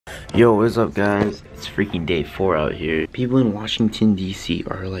Yo, what's up guys? It's freaking day 4 out here. People in Washington DC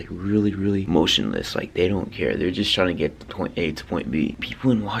are like really motionless. Like they don't care. They're just trying to get to point A to point B.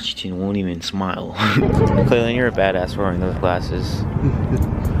 People in Washington won't even smile. Clayton, you're a badass for wearing those glasses.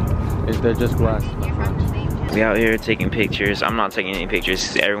 They're just glasses, my friend. We out here taking pictures. I'm not taking any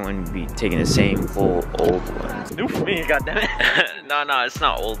pictures. Everyone be taking the same full old ones. New for me, goddammit. No, it's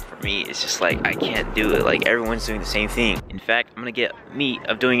not old for me. It's just like I can't do it. Like everyone's doing the same thing. In fact, I'm gonna get meat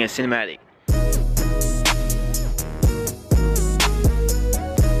of doing a cinematic.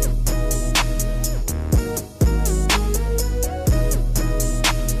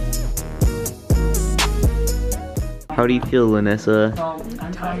 How do you feel, Lanessa?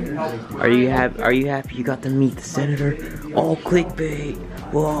 I'm tired. Are you happy you got to meet the senator? Oh, clickbait!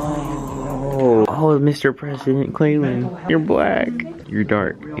 Whoa! Oh, Mr. President Cleveland, you're black. You're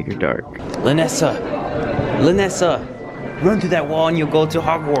dark. You're dark. Lanessa, run through that wall and you'll go to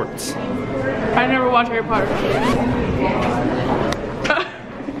Hogwarts. I never watched Harry Potter.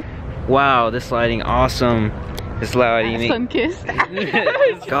 Wow, this lighting awesome. This lighting. Sun-kissed.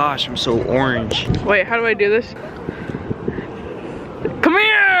 Gosh, I'm so orange. Wait, how do I do this? Come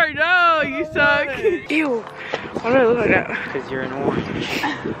here! No, you suck. Ew. Why do I look like that? Because you're an orange.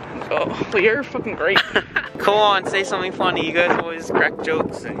 Oh, but you're fucking great. Come on, say something funny. You guys always crack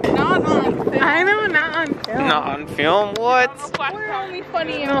jokes. And Not on film. I know, not on film. not on film? What? We're only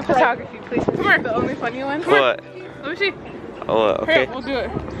funny in photography, please. Come here. The only funny one. What? Let me see. Oh, okay. Here, we'll do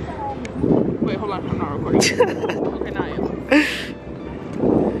it. Wait, hold on. I'm not recording. Okay, now I am.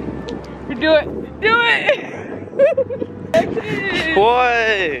 Do it. Do it.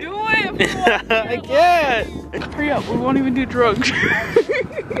 What? Do it. I can't. Hurry up. We won't even do drugs.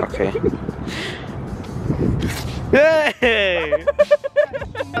 Okay. Hey!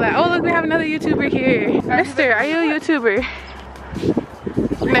 Oh, look, we have another YouTuber here. Mister, are you a YouTuber?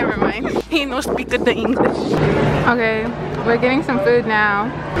 Never mind. He no speak the English. Okay, we're getting some food now.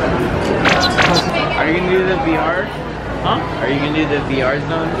 Are you gonna do the VR? Huh? Are you gonna do the VR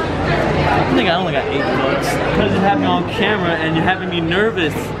zone? I think I only got 8 bucks. Because you have me on camera and you're having me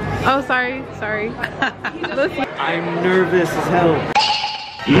nervous. Oh, sorry. I'm nervous as hell.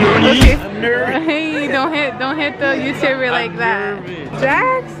 Okay. I'm nervous. Hey, don't hit the YouTuber like that.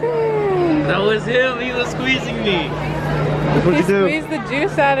 Jaxon! That was him. He was squeezing me. What'd You squeezed the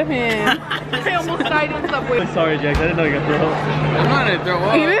juice out of him. I almost died on Subway. I'm sorry, Jax. I didn't know you could throw up. I'm not gonna throw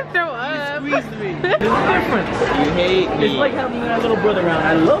up. You didn't throw up. He squeezed me. There's a difference. You hate me. It's like having my little brother around.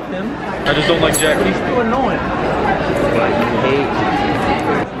 I love him. I just don't like Jack. But he's still annoying. You hate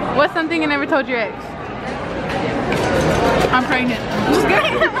me. What's something you never told your ex? I'm pregnant. I'm just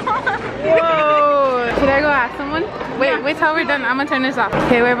kidding. Whoa. Should I go ask someone? Wait till we're done. I'm gonna turn this off.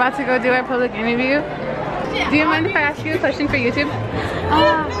 Okay, we're about to go do our public interview. Do you mind if I ask you a question for YouTube?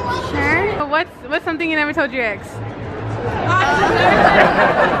 Sure. What's something you never told your ex?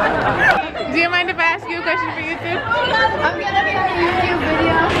 Do you mind if I ask you a question for YouTube? I'm gonna be on a YouTube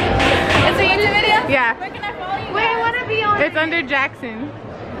video. It's a YouTube video? Yeah. Where can I follow you? Wait, I wanna be on. It's under Jaxon.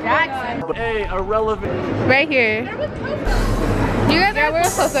 Jaxon. Hey, irrelevant. Right here. You guys are real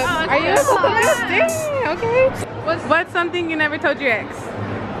close up. Are you close up? Dang, okay. What's something you never told your ex?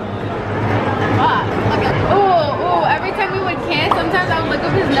 Oh, every time we would kiss, sometimes I would look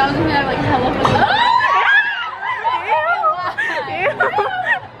up his nose and have like hella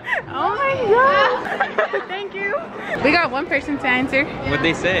Oh my god. Thank you. We got one person to answer. What'd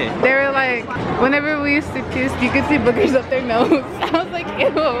they say? They were like, whenever we used to kiss, you could see boogers up their nose. I was like,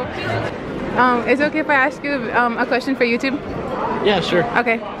 ew. Is it okay if I ask you a question for YouTube? Yeah, sure.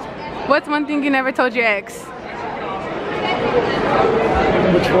 Okay. What's one thing you never told your ex?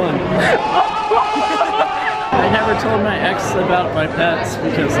 Which one? I never told my ex about my pets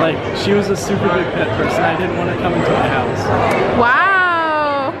because like she was a super good pet person. I didn't want to come into my house.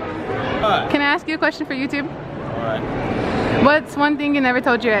 Wow. Can I ask you a question for YouTube? Alright. What's one thing you never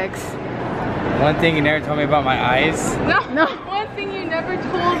told your ex? One thing you never told me about my eyes? No. One thing you never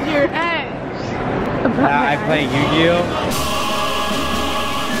told your ex. I play Yu-Gi-Oh!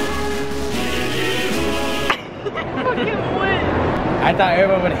 I thought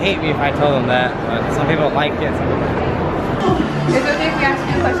everyone would hate me if I told them that, but some people like it. Is it okay if we ask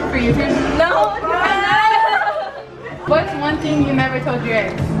you a question for YouTube? No. What's one thing you never told your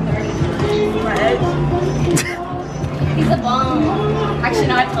ex? My ex? He's a bum. Actually,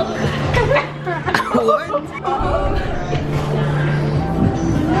 no, I told him that. What?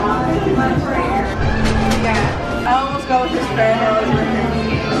 Yeah. I almost go with his friend.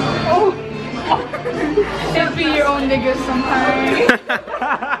 Oh. Just be your own niggas sometimes.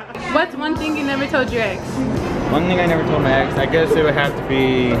 What's one thing you never told your ex? One thing I never told my ex, I guess it would have to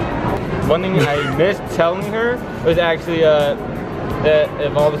be, one thing I missed telling her was actually that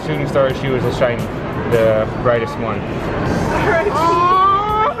of all the shooting stars, she was the shiny, the brightest one.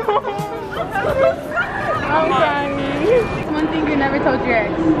 One thing you never told your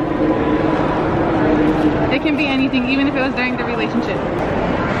ex. It can be anything, even if it was during the relationship.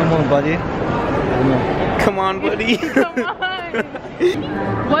 Come on, buddy. Come on, buddy. Come on.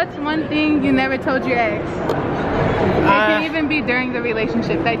 What's one thing you never told your ex? It can even be during the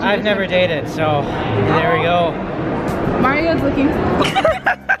relationship that you I've never dated, so there we go. Mario's looking.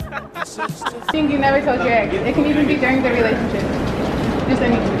 Thing you never told your ex. It can even be during the relationship. Just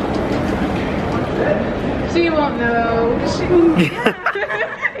anything. She won't know.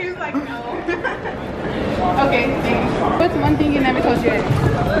 He was like, no. Okay, thanks. What's one thing you never told your ex?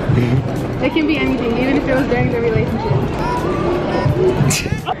 It can be anything, even if it was during the relationship.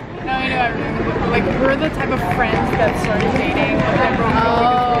 No, I know, I remember. Like, we're the type of friends that started dating. And we're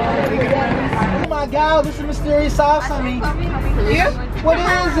all really good friends. Oh my God, this is mysterious sauce on me. What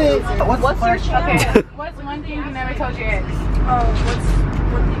is it? What's your Okay. What's one thing you never told your ex? Oh, what's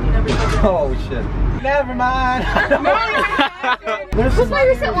one thing you never told your Oh shit. Never mind. What's my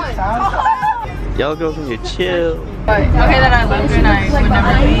recent one? Y'all girls need to chill. Okay, that I loved her and I would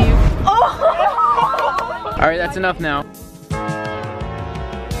never leave. All right, that's enough now.